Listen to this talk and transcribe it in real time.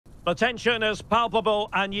The tension is palpable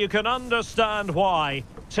and you can understand why.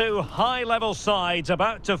 Two high-level sides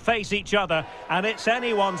about to face each other, and it's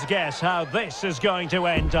anyone's guess how this is going to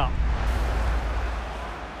end up.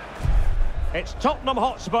 It's Tottenham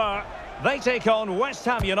Hotspur. They take on West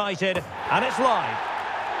Ham United, and it's live.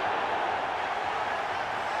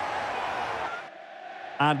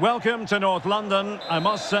 And welcome to North London. I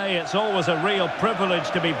must say it's always a real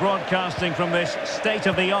privilege to be broadcasting from this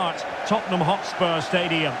state-of-the-art Tottenham Hotspur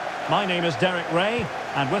Stadium. My name is Derek Ray,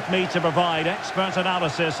 and with me to provide expert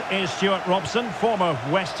analysis is Stuart Robson, former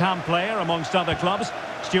West Ham player amongst other clubs.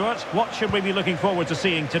 Stuart, what should we be looking forward to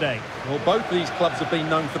seeing today? Well, both these clubs have been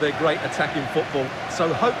known for their great attacking football,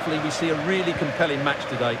 so hopefully we see a really compelling match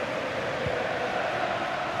today.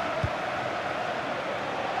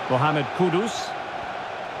 Mohamed Kudus,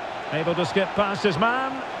 able to skip past his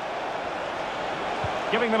man.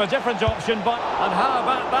 Giving them a different option, and how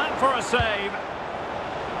about that for a save?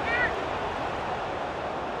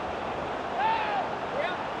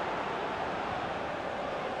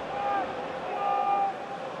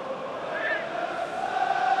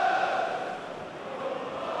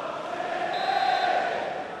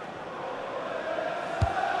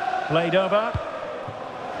 Played over.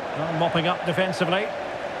 Mopping up defensively.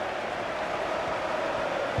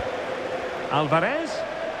 Alvarez.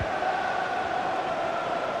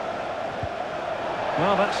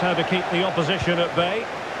 Well, that's how to keep the opposition at bay.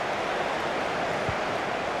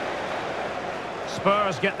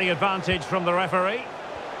 Spurs get the advantage from the referee.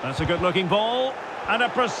 That's a good-looking ball. And a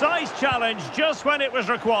precise challenge just when it was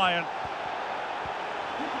required.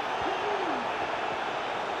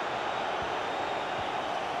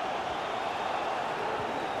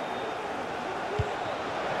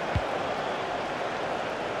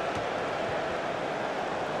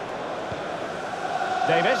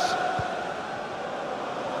 Davis.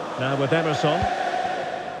 Now with Emerson.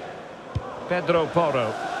 Pedro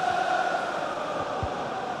Porro.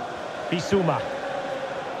 Bissouma.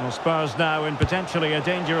 Well, Spurs now in potentially a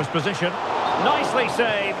dangerous position. Nicely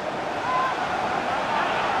saved.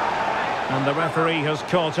 And the referee has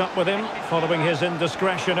caught up with him following his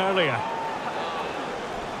indiscretion earlier.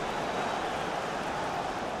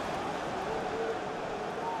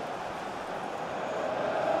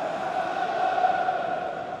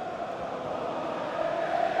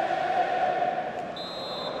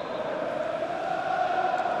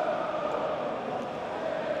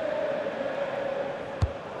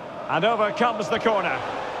 And over comes the corner.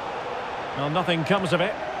 Well, nothing comes of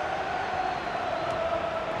it.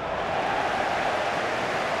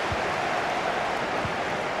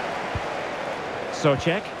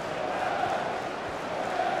 Soucek.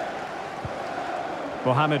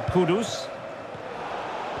 Mohamed Kudus.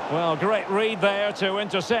 Well, great read there to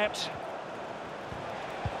intercept.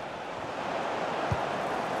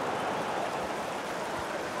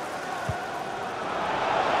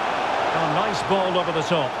 Oh, nice ball over the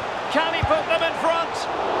top. Can he put them in front?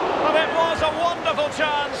 Well, it was a wonderful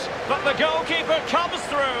chance, but the goalkeeper comes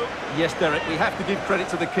through. Yes, Derek, we have to give credit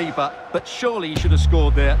to the keeper, but surely he should have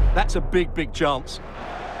scored there. That's a big, big chance.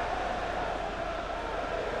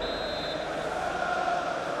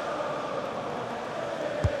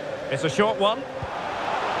 It's a short one.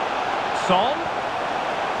 Son.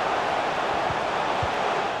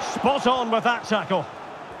 Spot on with that tackle.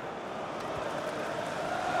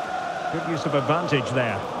 Good use of advantage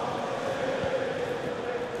there.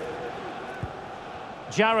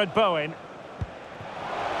 Jared Bowen.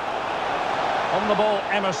 On the ball,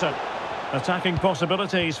 Emerson. Attacking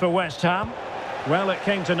possibilities for West Ham. Well, it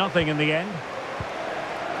came to nothing in the end.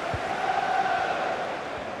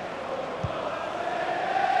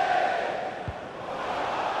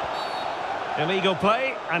 Illegal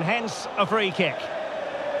play, and hence a free kick.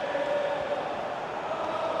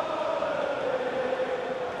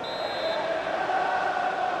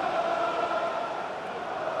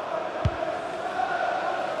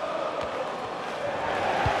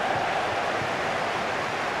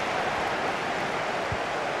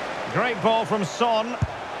 Great ball from Son. And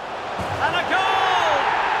a goal!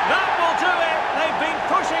 That will do it! They've been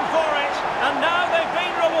pushing for it, and now they've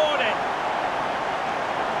been rewarded.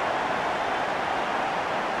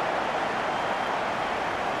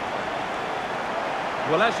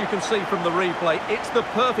 Well, as you can see from the replay, it's the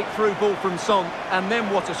perfect through ball from Son, and then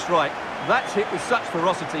what a strike. That's hit with such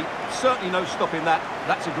ferocity, certainly no stopping that.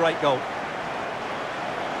 That's a great goal.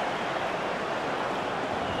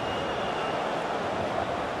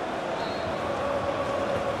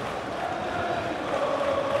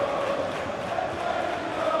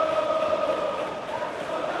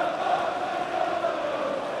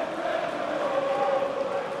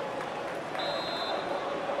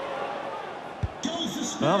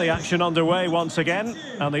 Well, the action underway once again,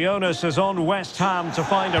 and the onus is on West Ham to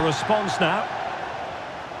find a response now.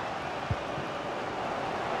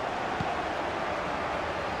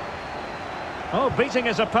 Oh, beating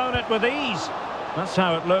his opponent with ease. That's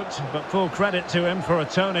how it looked, but full credit to him for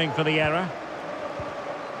atoning for the error.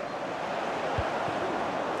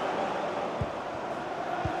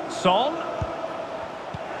 Son.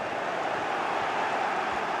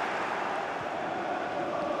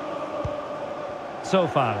 So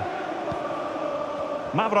far.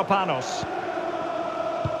 Mavropanos.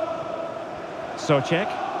 Socek.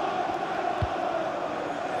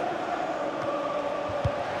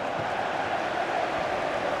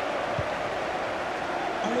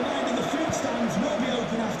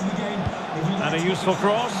 And a useful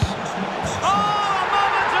cross. Oh, a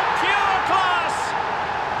moment of pure class!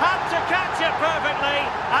 Had to catch it perfectly,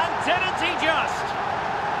 and didn't he just?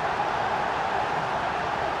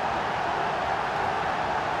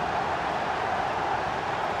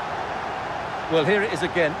 Well, here it is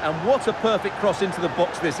again, and what a perfect cross into the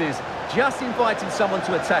box this is. Just inviting someone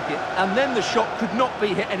to attack it, and then the shot could not be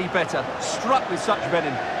hit any better. Struck with such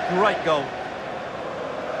venom. Great goal.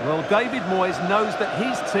 Well, David Moyes knows that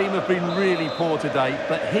his team have been really poor today,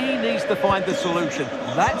 but he needs to find the solution.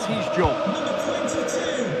 That's his job.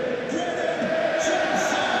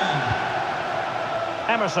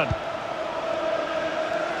 Emerson.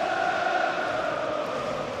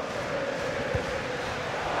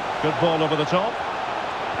 Good ball over the top.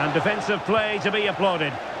 And defensive play to be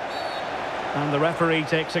applauded. And the referee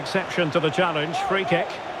takes exception to the challenge. Free kick.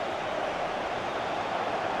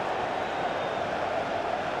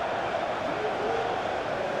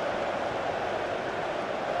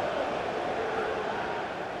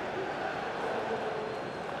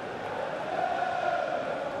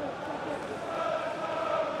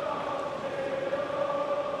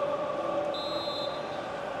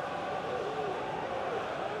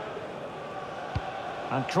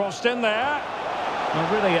 And crossed in there.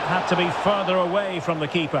 Well, really, it had to be further away from the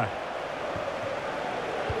keeper.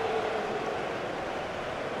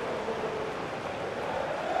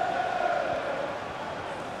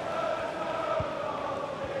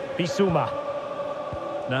 Bissouma.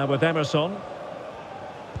 Now with Emerson.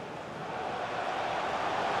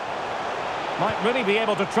 Might really be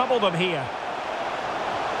able to trouble them here.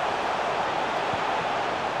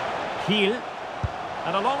 Kiel.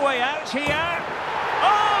 And a long way out here.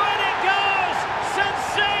 Oh, and it goes!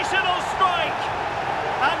 Sensational strike!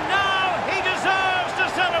 And now he deserves to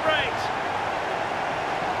celebrate!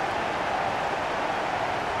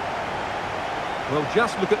 Well,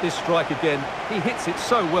 just look at this strike again. He hits it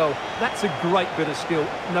so well. That's a great bit of skill.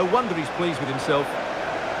 No wonder he's pleased with himself.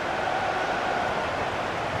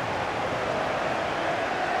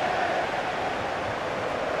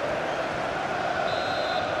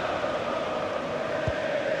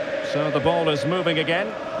 So the ball is moving again,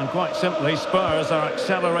 and quite simply, Spurs are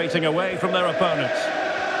accelerating away from their opponents.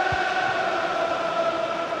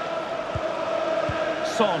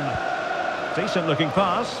 Son. Decent looking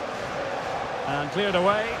pass. And cleared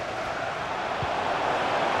away.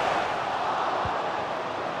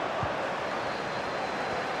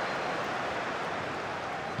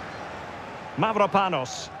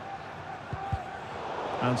 Mavropanos.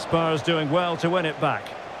 And Spurs doing well to win it back.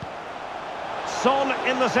 Son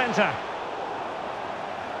in the centre.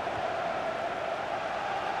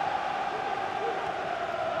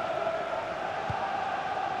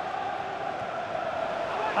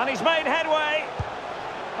 And he's made headway.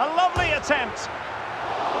 A lovely attempt.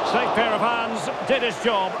 Safe pair of hands, did his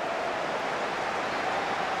job.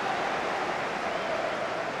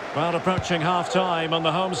 Well, approaching half-time on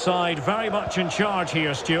the home side, very much in charge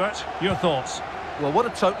here, Stuart. Your thoughts? Well, what a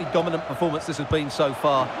totally dominant performance this has been so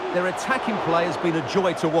far. Their attacking play has been a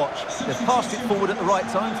joy to watch. They've passed it forward at the right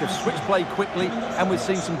times, they've switched play quickly, and we've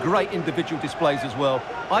seen some great individual displays as well.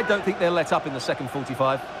 I don't think they'll let up in the second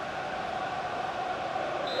 45.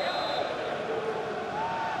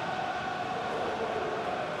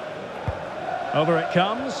 Over it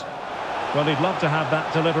comes. Well, he'd love to have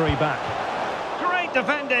that delivery back. Great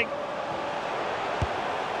defending.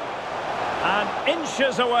 And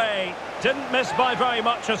inches away. Didn't miss by very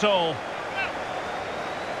much at all.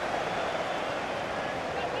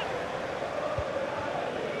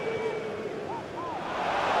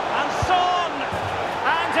 And Son!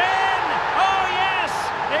 And in! Oh yes!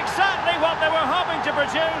 Exactly what they were hoping to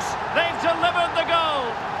produce. They've delivered the goal.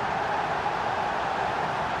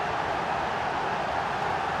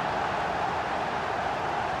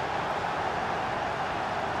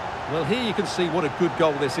 Well, here you can see what a good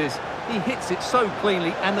goal this is. He hits it so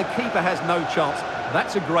cleanly and the keeper has no chance.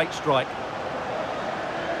 That's a great strike.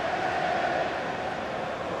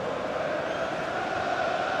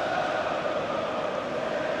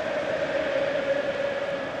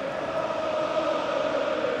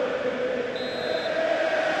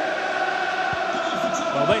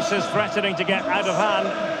 Well, this is threatening to get out of hand.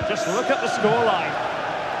 Just look at the scoreline.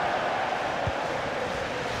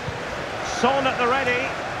 Son at the ready.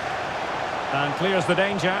 And clears the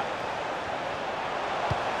danger.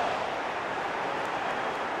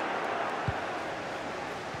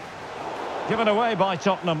 Given away by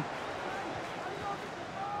Tottenham.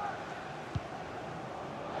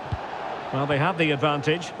 Well, they have the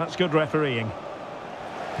advantage. That's good refereeing.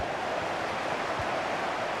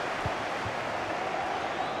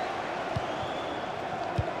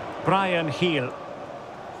 Brian Heel.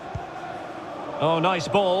 Oh, nice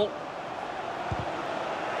ball.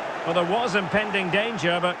 Well, there was impending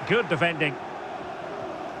danger, but good defending.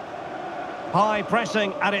 High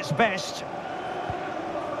pressing at its best.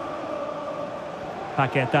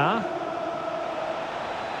 Paqueta.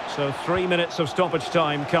 So 3 minutes of stoppage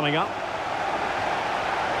time coming up.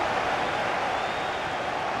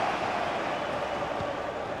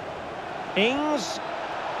 Ings.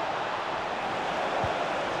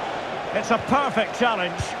 It's a perfect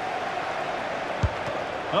challenge.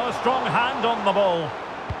 Oh, strong hand on the ball.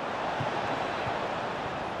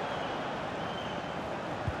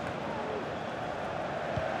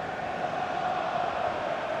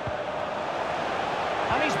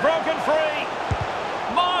 And he's broken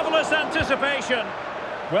free. Marvellous anticipation.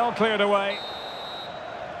 Well cleared away.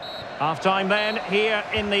 Half-time then, here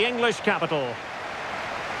in the English capital.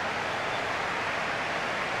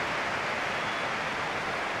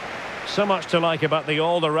 So much to like about the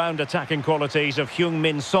all-around attacking qualities of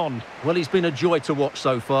Heung-min Son. Well, he's been a joy to watch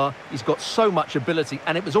so far. He's got so much ability,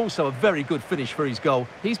 and it was also a very good finish for his goal.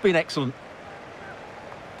 He's been excellent.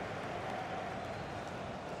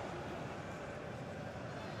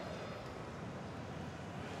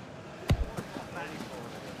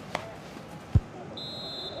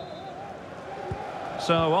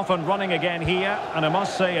 So off and running again here, and I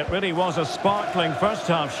must say it really was a sparkling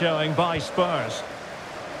first-half showing by Spurs.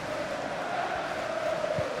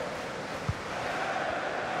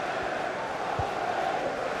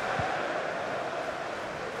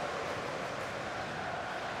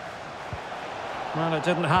 Well, it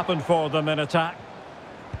didn't happen for them in attack.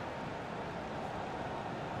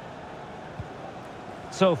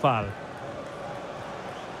 So far.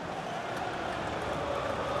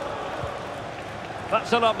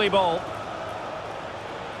 That's a lovely ball.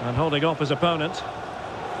 And holding off his opponent.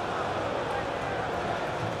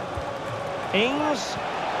 Ings.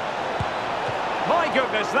 My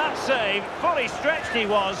goodness, that save. Fully stretched he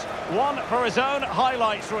was. One for his own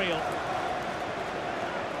highlights reel.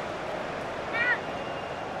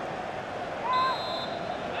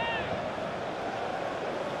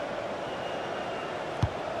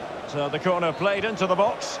 So the corner played into the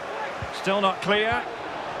box. Still not clear.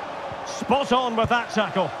 Spot on with that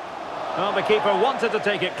tackle. Well, the keeper wanted to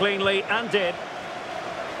take it cleanly and did.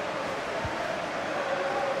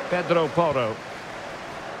 Pedro Porro.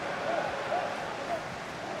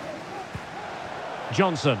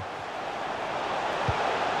 Johnson.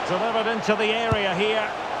 Delivered into the area here.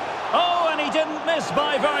 Oh, and he didn't miss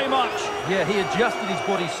by very much. Yeah, he adjusted his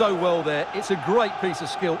body so well there. It's a great piece of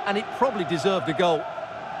skill, and it probably deserved a goal.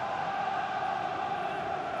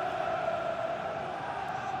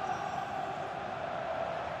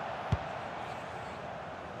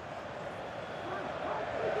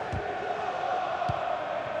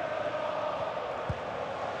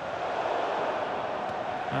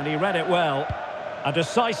 And he read it well. A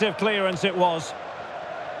decisive clearance it was.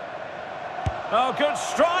 Oh, good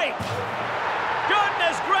strike!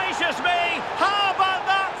 Goodness gracious me! How about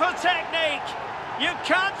that for technique? You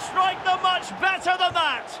can't strike them much better than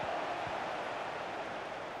that!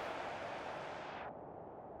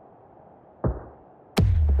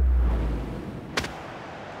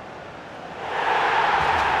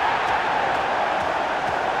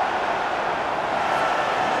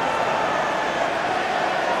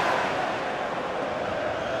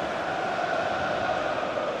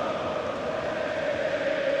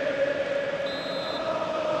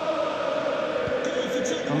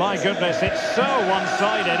 My goodness, it's so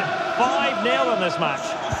one-sided. 5-0 in this match.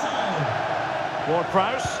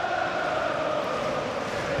 Ward-Prowse.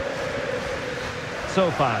 So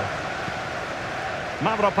far.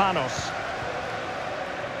 Mavropanos.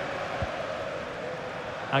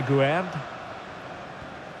 Aguerd.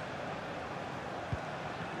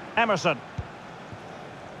 Emerson.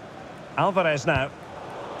 Alvarez now.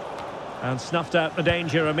 And snuffed out the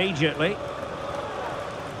danger immediately.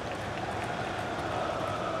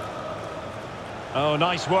 Oh,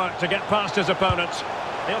 nice work to get past his opponent.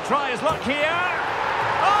 He'll try his luck here.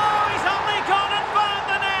 Oh, he's only gone and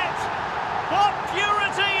found the net! What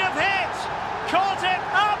purity of hit! Caught it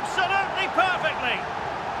absolutely perfectly!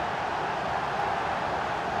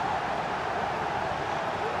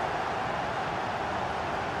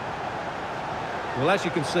 Well, as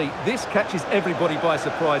you can see, this catches everybody by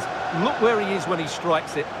surprise. Look where he is when he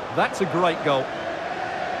strikes it. That's a great goal.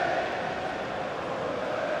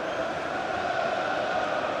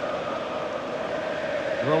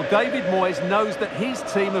 Well, David Moyes knows that his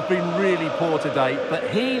team have been really poor today, but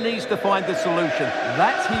he needs to find the solution.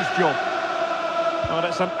 That's his job. Well,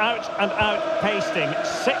 it's an out-and-out pasting.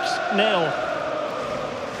 6-0.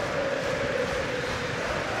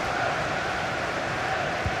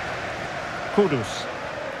 Kudus.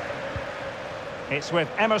 It's with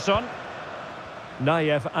Emerson.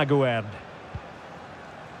 Nayev Aguerd.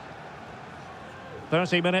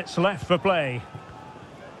 30 minutes left for play.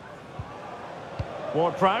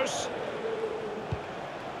 Ward-Prowse.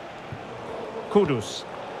 Kudus.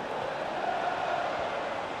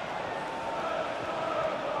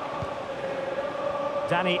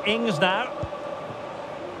 Danny Ings now.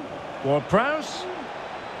 Ward-Prowse.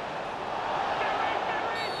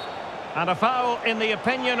 And a foul in the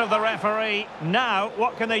opinion of the referee. Now,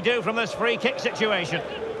 what can they do from this free kick situation?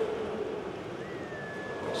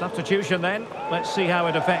 Substitution then. Let's see how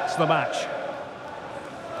it affects the match.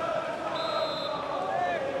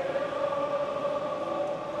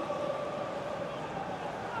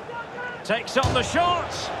 Takes on the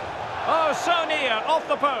shot. Oh, so near, off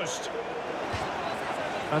the post.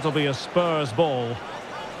 That'll be a Spurs ball.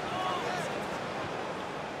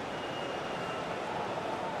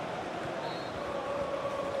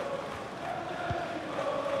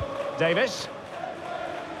 Davis.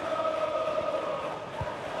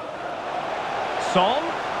 Son.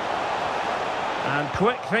 And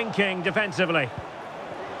quick thinking defensively.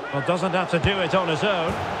 Well, doesn't have to do it on his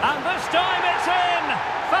own. And this time it's in!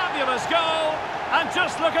 Fabulous goal! And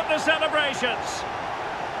just look at the celebrations.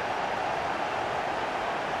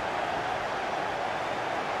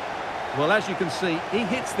 Well, as you can see, he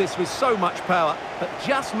hits this with so much power, but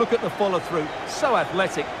just look at the follow-through. So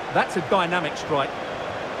athletic. That's a dynamic strike.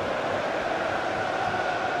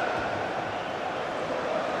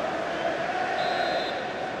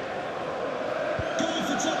 Going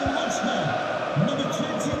for Tottenham Hotspur, number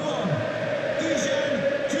 21, Dejan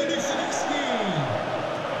Kulusevski.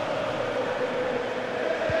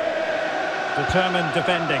 Determined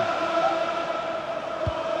defending.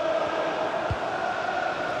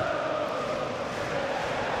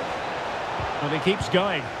 Well, he keeps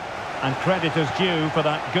going. And credit is due for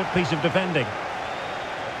that good piece of defending.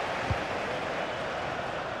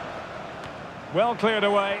 Well cleared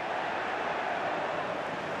away.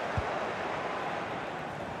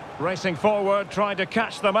 Racing forward, trying to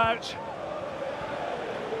catch them out.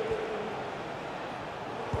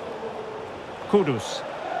 Kudus.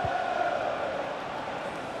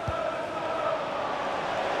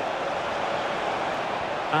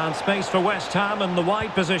 And space for West Ham in the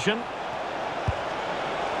wide position.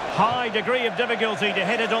 High degree of difficulty to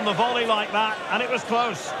hit it on the volley like that, and it was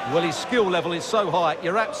close. Well, his skill level is so high,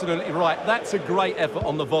 you're absolutely right. That's a great effort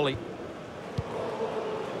on the volley.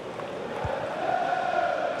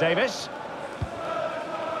 Davis.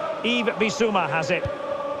 Yves Bissouma has it.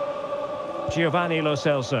 Giovanni Lo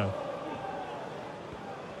Celso.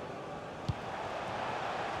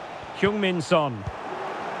 Heung-min Son.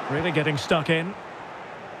 Really getting stuck in.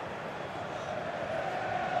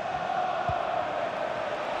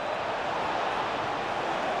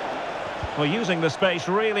 Well, using the space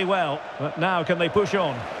really well, but now can they push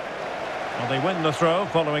on? Well, they win the throw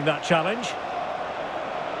following that challenge.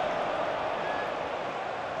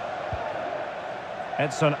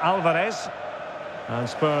 Edson Alvarez. And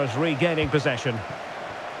Spurs regaining possession.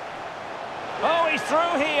 Oh, he's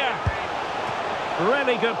through here.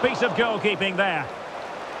 Really good piece of goalkeeping there.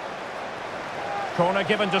 Corner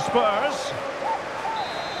given to Spurs.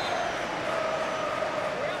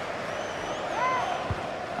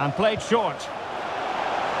 And played short.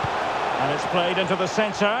 And it's played into the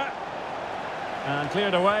centre. And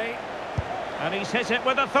cleared away. And he's hit it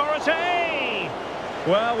with authority.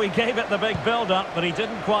 Well, we gave it the big build-up, but he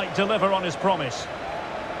didn't quite deliver on his promise.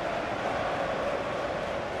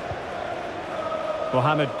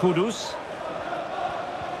 Mohamed Kudus.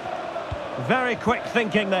 Very quick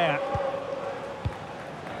thinking there.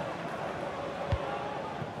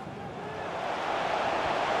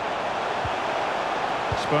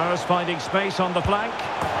 Spurs finding space on the flank.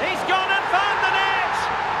 He's gone and found the net!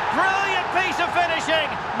 Brilliant piece of finishing!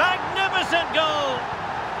 Magnificent goal!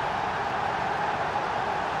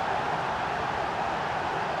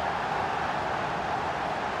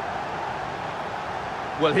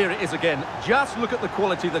 Well, here it is again. Just look at the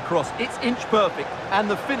quality of the cross. It's inch perfect, and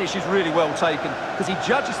the finish is really well taken because he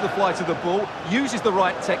judges the flight of the ball, uses the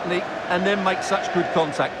right technique, and then makes such good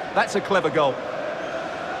contact. That's a clever goal.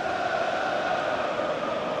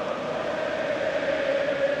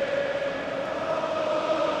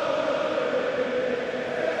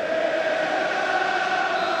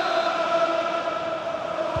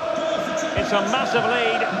 It's a massive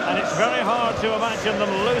lead, and it's very hard to imagine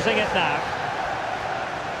them losing it now.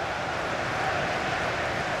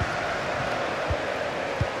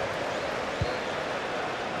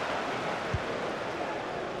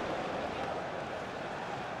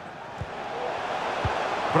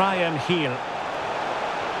 Brian Heel.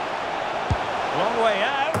 Long way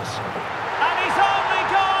out. And he's only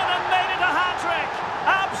gone and made it a hat-trick.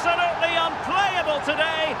 Absolutely unplayable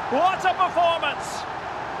today. What a performance.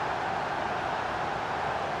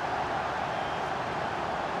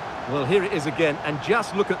 Well, here it is again, and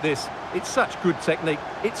just look at this. It's such good technique.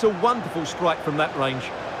 It's a wonderful strike from that range.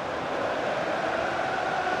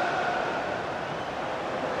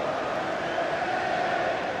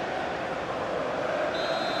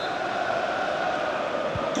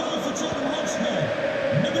 Goal for Tottenham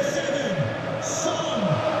Hotspur. Number 7, Son.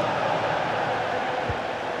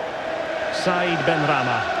 Said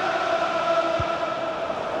Benrahma.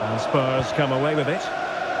 And Spurs come away with it.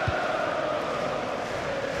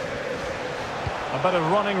 A bit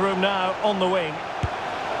of running room now on the wing.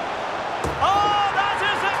 Oh, that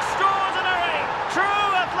is extraordinary!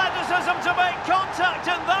 True athleticism to make contact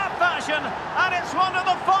in that fashion, and it's one of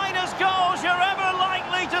the finest goals you're ever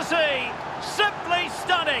likely to see. Simply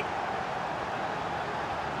stunning.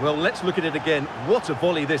 Well, let's look at it again. What a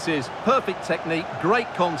volley this is. Perfect technique,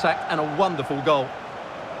 great contact, and a wonderful goal.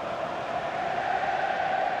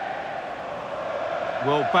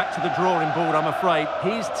 Well, back to the drawing board, I'm afraid.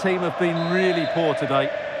 His team have been really poor today.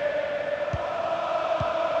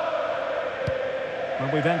 Well,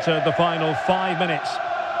 we've entered the final 5 minutes.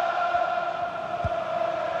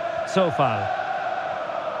 So far.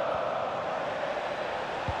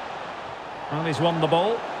 Well, he's won the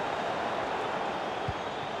ball.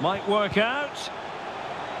 Might work out.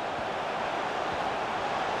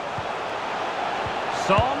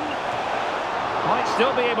 Son. Might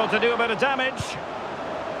still be able to do a bit of damage.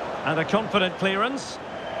 And a confident clearance.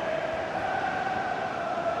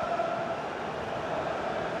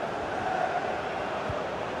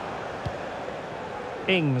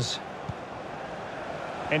 Ings.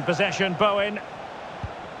 In possession, Bowen.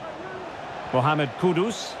 Mohamed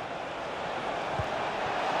Kudus.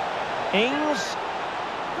 Ings.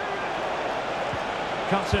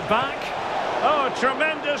 Cuts it back. Oh,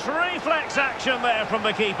 tremendous reflex action there from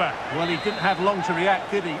the keeper. Well, he didn't have long to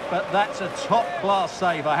react, did he? But that's a top-class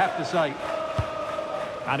save, I have to say.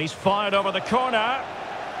 And he's fired over the corner.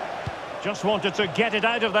 Just wanted to get it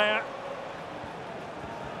out of there.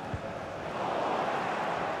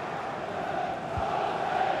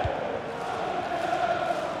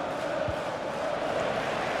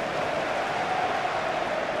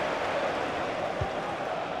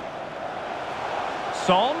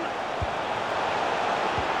 Son.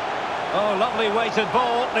 Oh, lovely weighted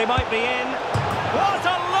ball. They might be in. What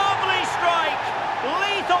a lovely strike!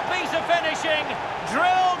 Lethal piece of finishing.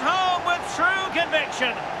 Drilled home with true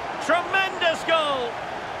conviction. Tremendous goal.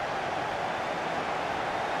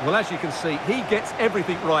 Well, as you can see, he gets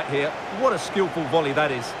everything right here. What a skillful volley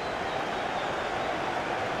that is.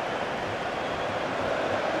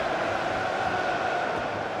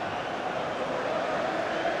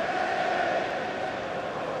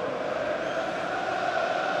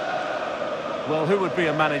 Well, who would be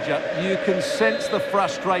a manager? You can sense the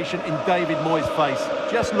frustration in David Moyes' face.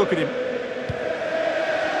 Just look at him.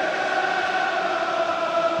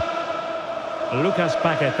 Lucas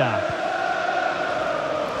Paqueta.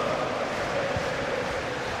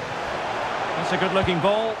 That's a good-looking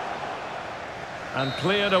ball. And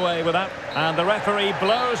cleared away with that. And the referee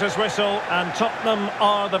blows his whistle, and Tottenham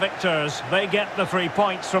are the victors. They get the 3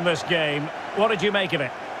 points from this game. What did you make of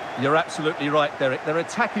it? You're absolutely right, Derek. Their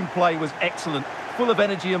attacking play was excellent, full of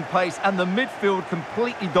energy and pace, and the midfield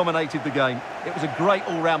completely dominated the game. It was a great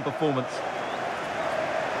all-round performance.